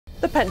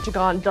The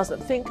Pentagon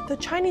doesn't think the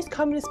Chinese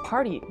Communist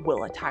Party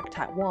will attack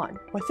Taiwan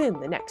within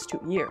the next 2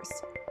 years.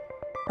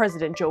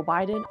 President Joe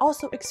Biden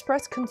also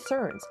expressed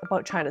concerns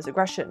about China's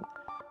aggression,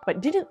 but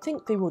didn't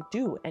think they will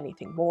do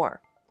anything more.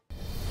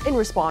 In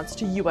response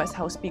to U.S.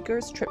 House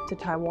Speaker's trip to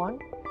Taiwan,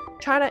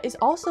 China is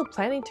also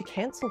planning to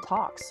cancel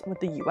talks with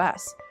the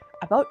U.S.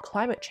 about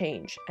climate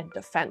change and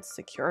defense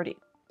security.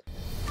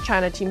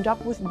 China teamed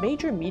up with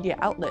major media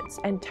outlets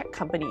and tech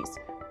companies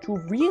to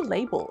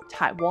relabel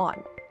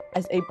Taiwan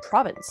as a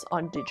province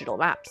on digital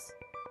maps.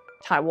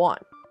 Taiwan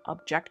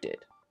objected.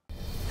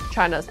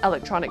 China's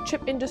electronic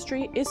chip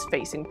industry is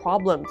facing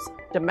problems,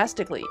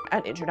 domestically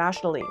and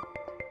internationally.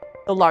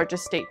 The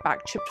largest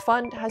state-backed chip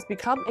fund has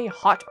become a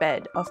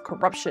hotbed of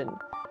corruption,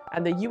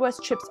 and the U.S.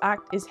 CHIPS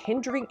Act is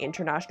hindering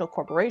international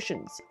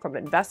corporations from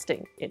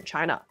investing in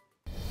China.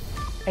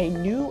 A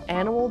new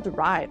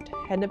animal-derived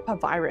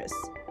Henipavirus,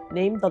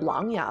 named the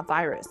Langya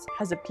virus,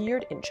 has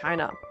appeared in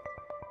China.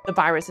 The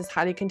virus is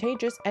highly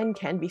contagious and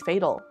can be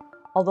fatal,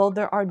 although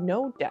there are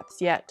no deaths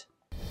yet.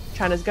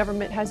 China's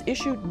government has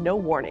issued no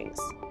warnings.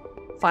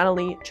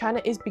 Finally,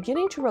 China is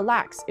beginning to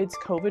relax its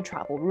COVID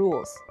travel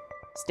rules.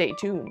 Stay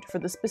tuned for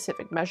the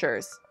specific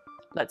measures.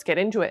 Let's get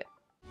into it.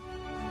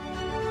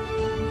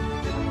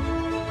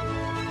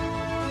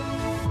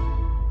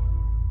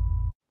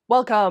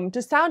 Welcome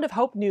to Sound of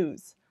Hope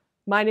News.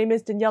 My name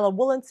is Daniela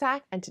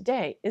Wolensack, and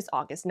today is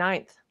August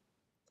 9th.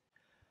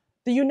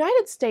 The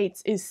United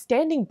States is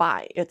standing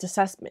by its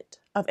assessment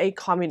of a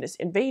communist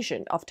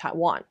invasion of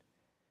Taiwan,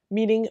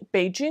 meaning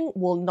Beijing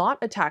will not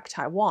attack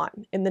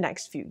Taiwan in the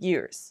next few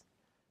years.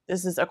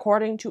 This is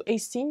according to a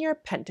senior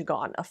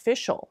Pentagon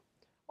official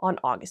on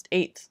August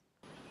 8th.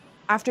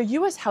 After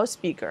U.S. House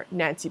Speaker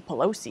Nancy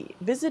Pelosi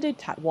visited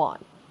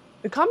Taiwan,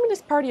 the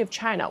Communist Party of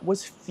China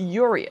was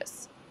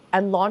furious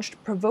and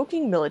launched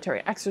provoking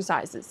military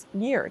exercises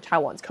near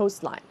Taiwan's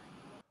coastline.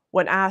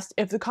 When asked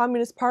if the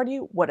Communist Party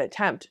would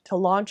attempt to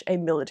launch a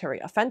military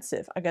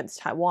offensive against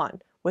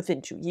Taiwan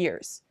within 2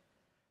 years,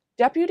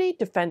 Deputy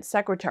Defense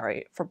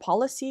Secretary for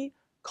Policy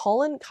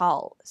Colin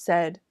Kahl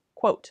said,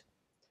 quote,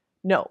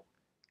 "No,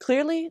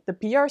 clearly the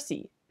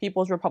PRC,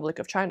 People's Republic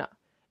of China,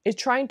 is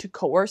trying to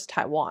coerce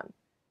Taiwan.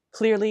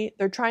 Clearly,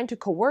 they're trying to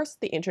coerce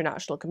the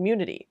international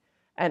community,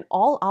 and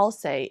all I'll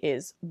say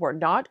is we're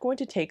not going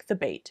to take the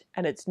bait,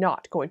 and it's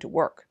not going to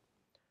work."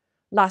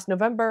 Last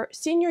November,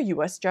 senior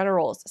U.S.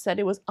 generals said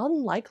it was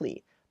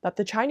unlikely that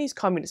the Chinese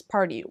Communist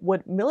Party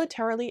would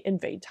militarily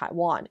invade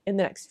Taiwan in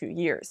the next few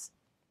years.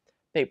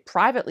 They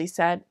privately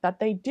said that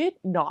they did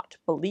not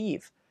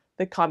believe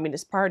the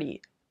Communist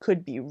Party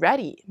could be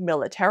ready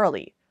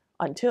militarily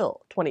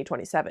until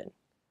 2027.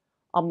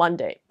 On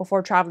Monday,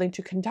 before traveling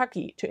to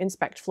Kentucky to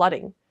inspect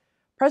flooding,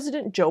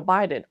 President Joe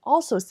Biden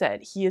also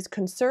said he is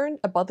concerned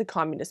about the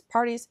Communist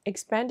Party's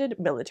expanded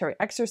military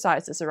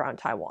exercises around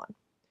Taiwan.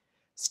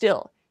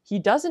 Still, he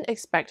doesn't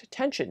expect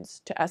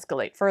tensions to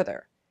escalate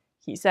further.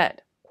 He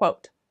said,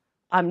 quote,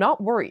 "I'm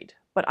not worried,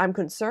 but I'm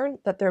concerned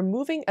that they're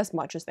moving as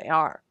much as they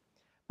are.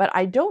 But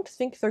I don't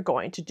think they're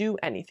going to do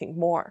anything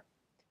more."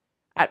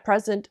 At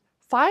present,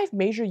 5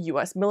 major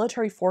U.S.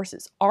 military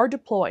forces are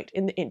deployed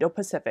in the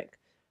Indo-Pacific: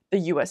 the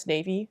U.S.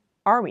 Navy,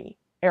 Army,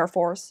 Air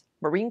Force,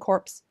 Marine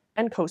Corps,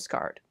 and Coast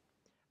Guard.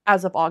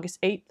 As of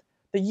August 8th,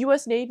 the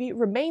U.S. Navy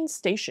remains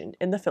stationed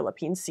in the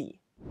Philippine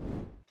Sea.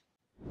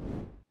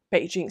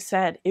 Beijing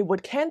said it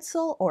would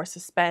cancel or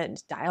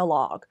suspend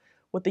dialogue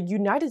with the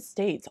United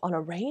States on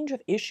a range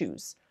of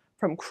issues,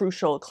 from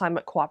crucial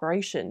climate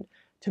cooperation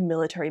to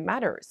military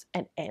matters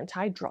and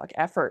anti-drug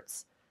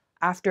efforts,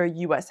 after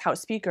U.S.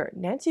 House Speaker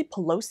Nancy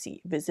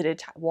Pelosi visited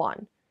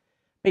Taiwan.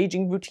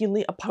 Beijing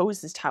routinely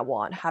opposes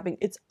Taiwan having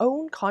its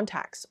own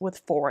contacts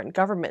with foreign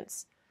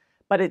governments,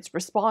 but its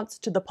response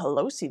to the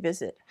Pelosi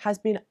visit has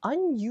been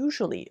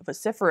unusually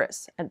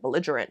vociferous and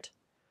belligerent.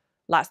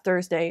 Last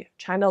Thursday,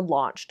 China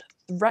launched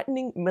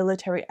threatening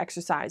military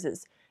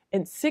exercises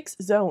in 6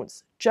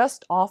 zones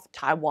just off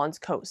Taiwan's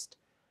coast.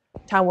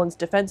 Taiwan's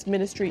defense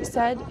ministry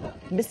said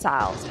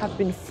missiles have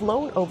been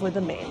flown over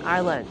the main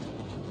island.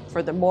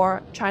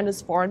 Furthermore,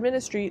 China's foreign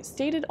ministry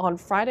stated on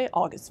Friday,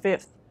 August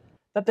 5th,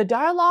 that the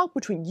dialogue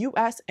between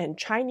U.S. and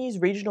Chinese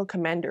regional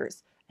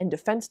commanders and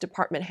Defense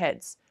Department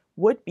heads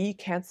would be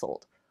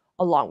cancelled,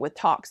 along with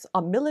talks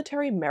on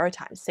military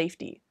maritime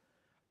safety,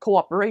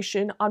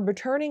 cooperation on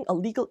returning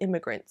illegal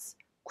immigrants,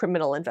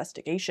 criminal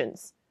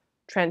investigations,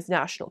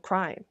 transnational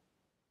crime,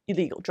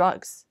 illegal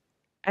drugs,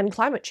 and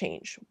climate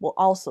change will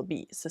also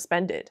be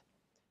suspended.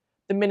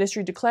 The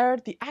ministry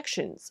declared the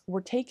actions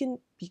were taken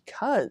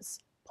because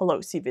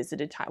Pelosi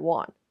visited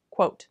Taiwan,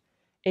 quote,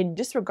 "in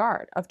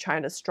disregard of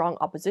China's strong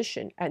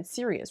opposition and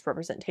serious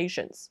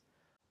representations."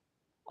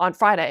 On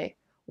Friday,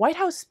 White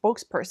House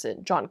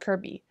spokesperson John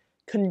Kirby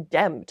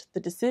condemned the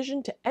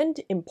decision to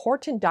end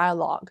important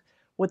dialogue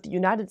with the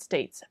United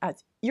States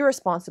as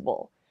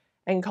irresponsible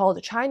and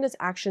called China's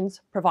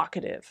actions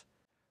provocative.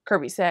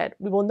 Kirby said,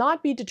 "We will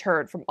not be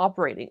deterred from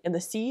operating in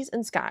the seas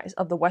and skies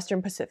of the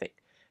Western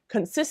Pacific,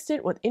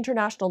 consistent with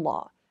international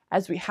law,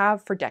 as we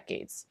have for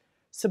decades,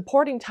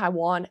 supporting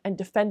Taiwan and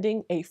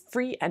defending a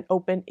free and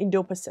open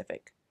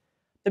Indo-Pacific.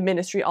 The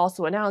ministry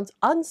also announced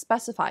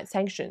unspecified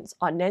sanctions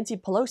on Nancy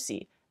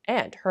Pelosi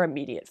and her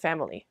immediate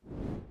family.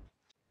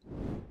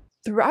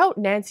 Throughout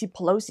Nancy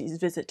Pelosi's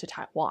visit to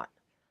Taiwan,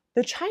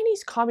 the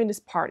Chinese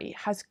Communist Party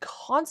has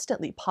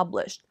constantly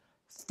published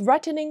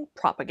threatening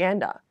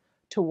propaganda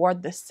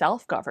toward the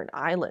self-governed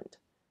island.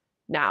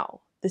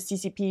 Now, the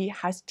CCP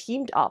has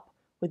teamed up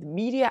with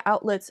media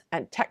outlets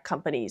and tech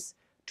companies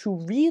to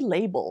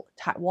relabel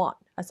Taiwan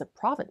as a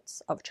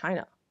province of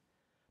China.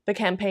 The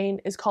campaign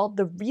is called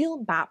the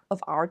Real Map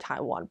of Our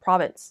Taiwan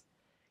Province.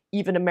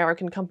 Even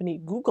American company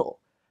Google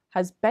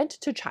has bent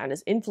to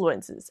China's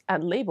influences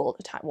and labeled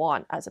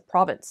Taiwan as a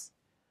province.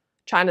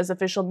 China's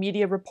official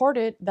media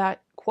reported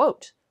that,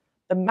 quote,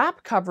 the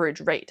map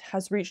coverage rate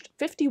has reached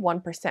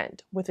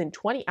 51% within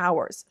 20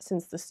 hours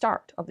since the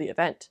start of the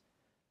event.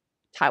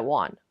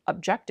 Taiwan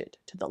objected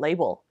to the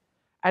label,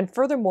 and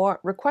furthermore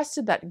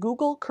requested that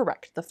Google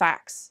correct the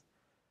facts.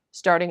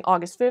 Starting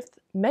August 5th,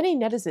 many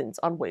netizens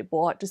on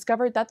Weibo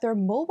discovered that their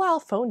mobile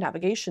phone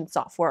navigation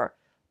software,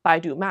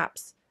 Baidu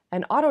Maps,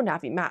 and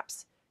AutoNavi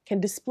Maps can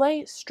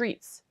display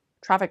streets,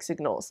 traffic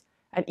signals,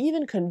 and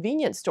even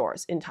convenience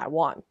stores in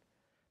Taiwan.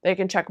 They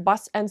can check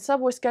bus and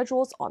subway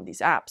schedules on these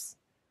apps.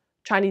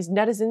 Chinese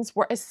netizens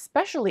were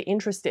especially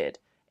interested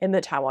in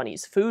the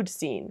Taiwanese food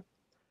scene.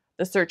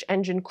 The search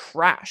engine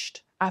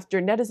crashed after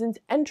netizens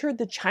entered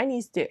the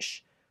Chinese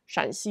dish,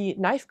 Shanxi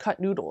knife-cut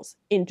noodles,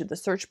 into the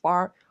search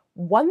bar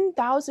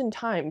 1,000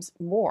 times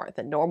more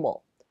than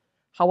normal.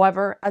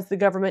 However, as the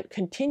government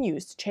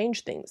continues to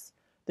change things,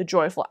 the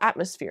joyful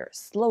atmosphere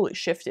slowly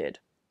shifted.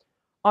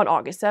 On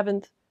August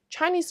 7th,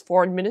 Chinese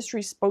Foreign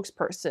Ministry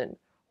spokesperson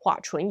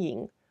Hua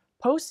Chunying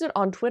posted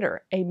on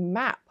Twitter a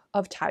map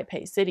of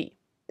Taipei City,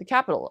 the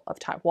capital of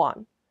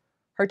Taiwan.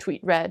 Her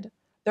tweet read,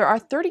 "There are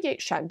 38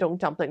 Shandong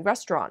dumpling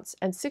restaurants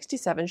and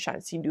 67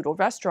 Shanxi noodle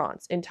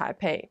restaurants in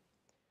Taipei."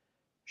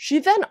 She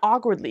then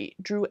awkwardly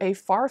drew a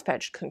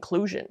far-fetched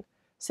conclusion,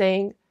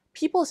 saying,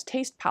 "People's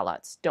taste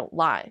palates don't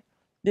lie.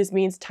 This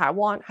means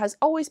Taiwan has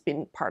always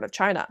been part of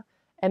China,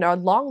 and our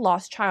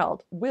long-lost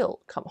child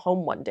will come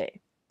home one day."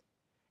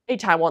 A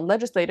Taiwan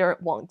legislator,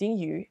 Wang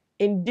Dingyu,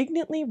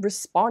 indignantly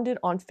responded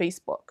on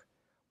Facebook,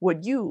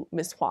 "Would you,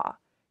 Ms. Hua,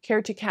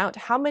 care to count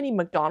how many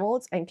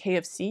McDonald's and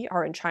KFC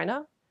are in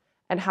China?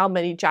 And how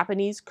many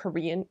Japanese,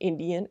 Korean,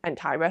 Indian, and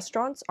Thai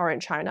restaurants are in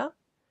China?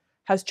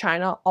 Has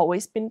China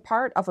always been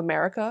part of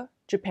America,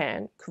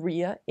 Japan,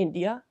 Korea,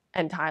 India,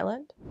 and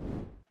Thailand?"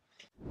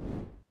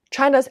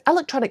 China's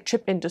electronic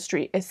chip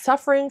industry is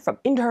suffering from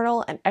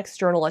internal and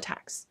external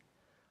attacks.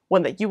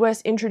 When the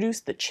US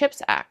introduced the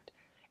CHIPS Act,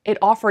 it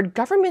offered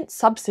government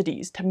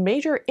subsidies to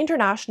major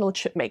international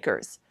chip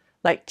makers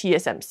like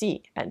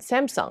TSMC and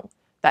Samsung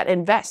that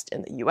invest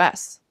in the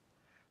US.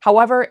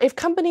 However, if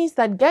companies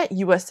that get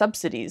US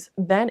subsidies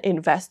then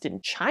invest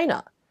in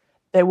China,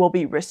 they will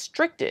be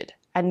restricted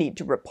and need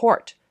to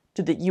report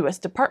to the US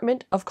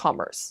Department of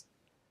Commerce.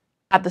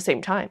 At the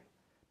same time,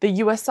 the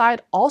US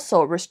side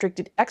also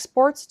restricted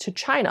exports to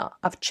China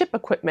of chip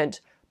equipment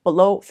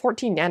below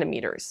 14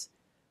 nanometers.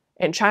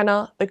 In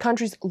China, the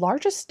country's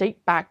largest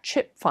state-backed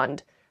chip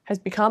fund has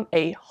become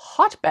a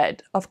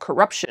hotbed of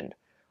corruption,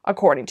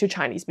 according to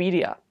Chinese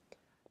media.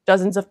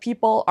 Dozens of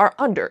people are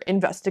under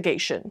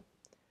investigation.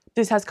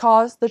 This has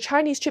caused the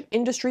Chinese chip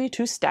industry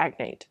to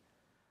stagnate.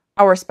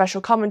 Our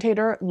special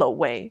commentator, Lo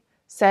Wei,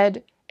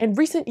 said, in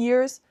recent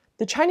years,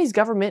 the Chinese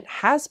government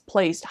has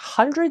placed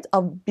hundreds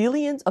of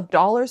billions of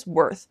dollars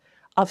worth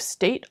of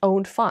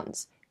state-owned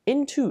funds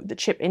into the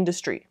chip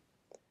industry.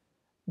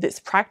 This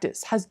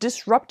practice has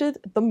disrupted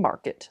the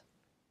market.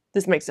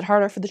 This makes it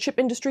harder for the chip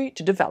industry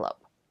to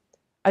develop.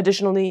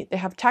 Additionally, they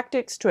have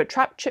tactics to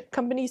attract chip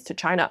companies to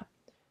China.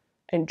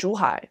 In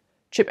Zhuhai,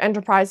 chip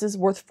enterprises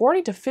worth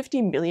 40 to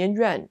 50 million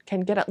yuan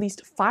can get at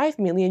least 5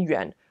 million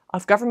yuan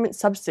of government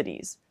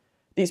subsidies.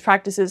 These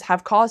practices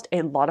have caused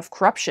a lot of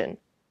corruption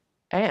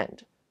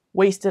and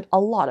wasted a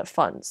lot of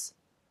funds.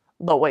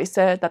 Lo Wei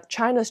said that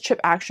China's chip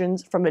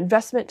actions from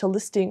investment to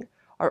listing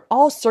are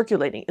all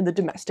circulating in the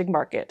domestic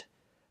market.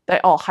 They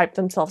all hype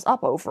themselves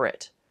up over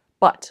it.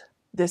 But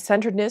this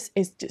centeredness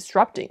is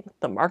disrupting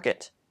the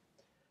market.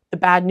 The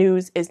bad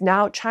news is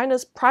now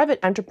China's private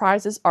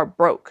enterprises are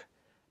broke,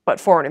 but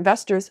foreign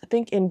investors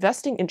think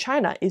investing in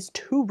China is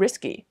too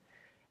risky.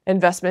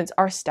 Investments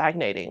are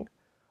stagnating.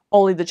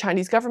 Only the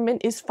Chinese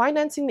government is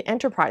financing the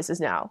enterprises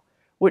now,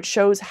 which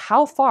shows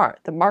how far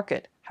the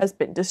market has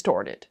been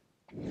distorted.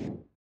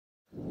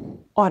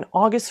 On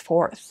August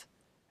 4th,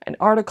 an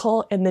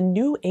article in the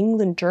New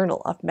England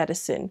Journal of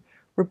Medicine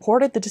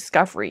reported the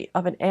discovery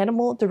of an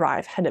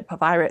animal-derived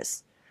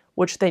Henipavirus,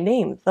 which they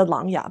named the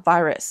Langya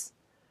virus.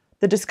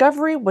 The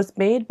discovery was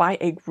made by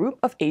a group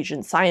of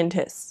Asian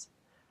scientists.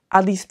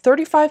 At least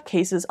 35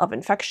 cases of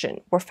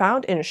infection were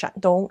found in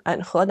Shandong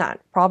and Henan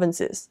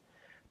provinces,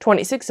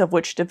 26 of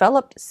which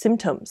developed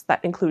symptoms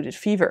that included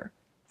fever,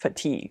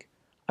 fatigue,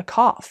 a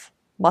cough,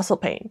 muscle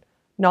pain,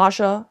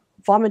 nausea,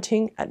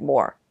 vomiting, and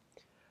more.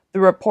 The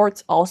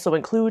reports also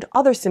include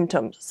other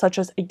symptoms such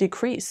as a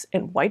decrease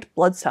in white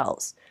blood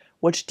cells,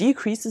 which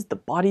decreases the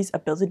body's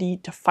ability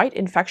to fight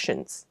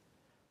infections.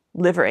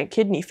 liver and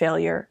kidney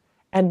failure,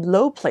 and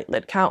low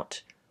platelet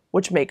count,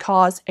 which may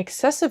cause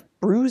excessive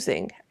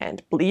bruising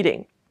and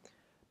bleeding.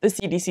 The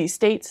CDC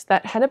states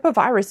that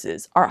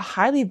Henipaviruses are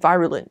highly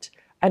virulent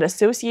and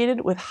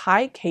associated with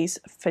high case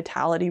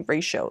fatality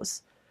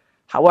ratios.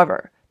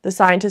 However, the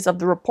scientists of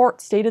the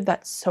report stated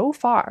that so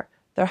far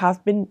there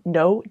have been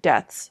no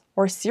deaths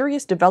or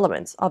serious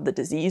developments of the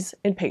disease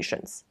in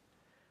patients.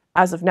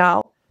 As of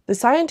now, the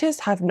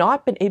scientists have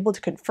not been able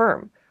to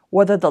confirm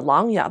whether the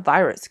Langya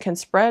virus can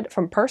spread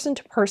from person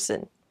to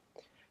person.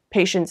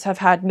 Patients have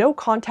had no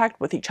contact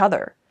with each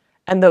other,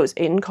 and those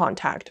in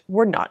contact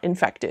were not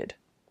infected.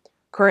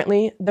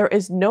 Currently, there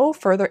is no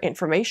further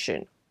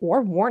information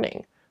or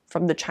warning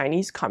from the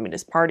Chinese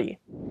Communist Party.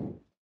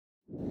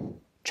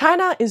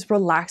 China is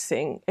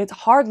relaxing its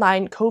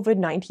hardline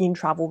COVID-19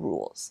 travel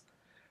rules.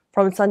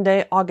 From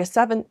Sunday, August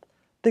 7th,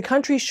 the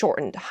country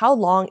shortened how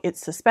long it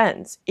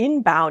suspends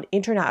inbound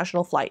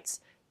international flights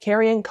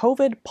carrying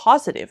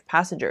COVID-positive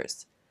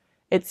passengers.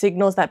 It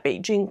signals that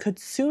Beijing could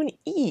soon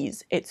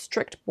ease its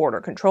strict border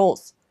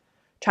controls.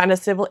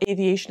 China's Civil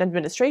Aviation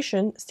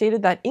Administration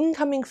stated that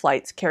incoming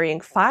flights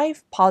carrying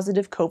 5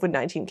 positive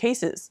COVID-19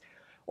 cases,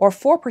 or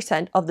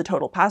 4% of the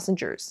total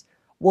passengers,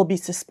 will be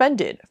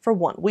suspended for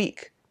 1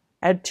 week,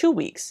 and 2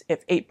 weeks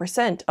if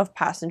 8% of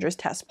passengers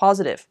test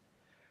positive.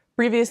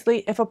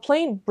 Previously, if a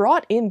plane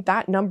brought in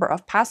that number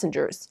of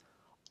passengers,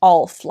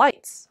 all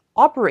flights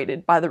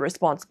operated by the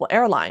responsible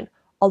airline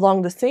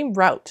along the same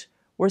route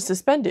were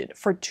suspended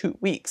for 2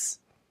 weeks.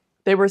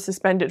 They were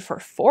suspended for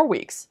 4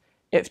 weeks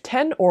if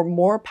 10 or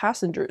more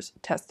passengers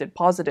tested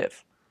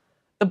positive.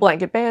 The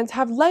blanket bans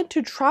have led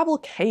to travel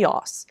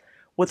chaos,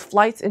 with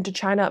flights into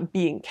China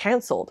being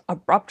cancelled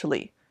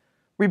abruptly.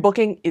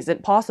 Rebooking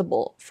isn't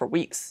possible for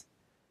weeks.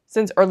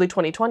 Since early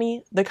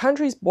 2020, the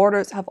country's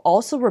borders have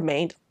also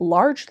remained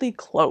largely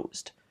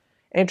closed.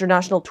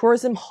 International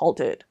tourism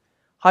halted.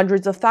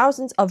 Hundreds of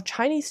thousands of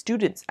Chinese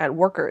students and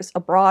workers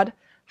abroad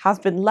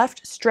have been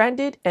left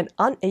stranded and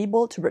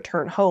unable to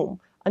return home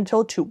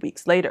until 2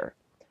 weeks later.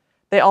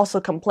 They also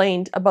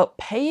complained about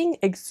paying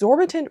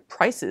exorbitant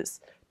prices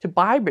to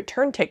buy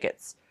return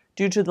tickets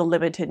due to the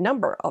limited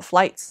number of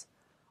flights.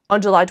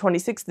 On July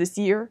 26 this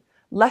year,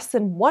 less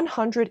than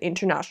 100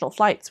 international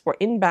flights were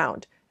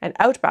inbound and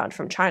outbound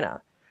from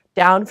China,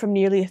 down from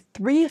nearly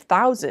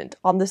 3,000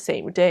 on the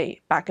same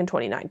day back in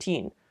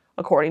 2019,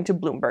 according to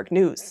Bloomberg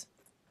News.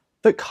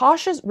 The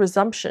cautious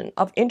resumption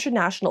of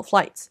international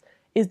flights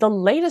is the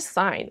latest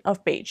sign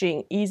of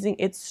Beijing easing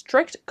its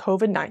strict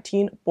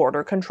COVID-19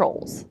 border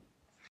controls.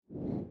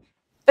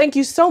 Thank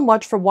you so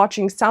much for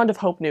watching Sound of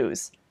Hope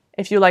News.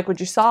 If you like what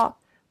you saw,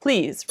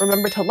 please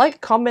remember to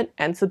like, comment,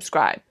 and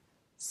subscribe.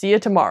 See you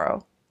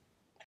tomorrow.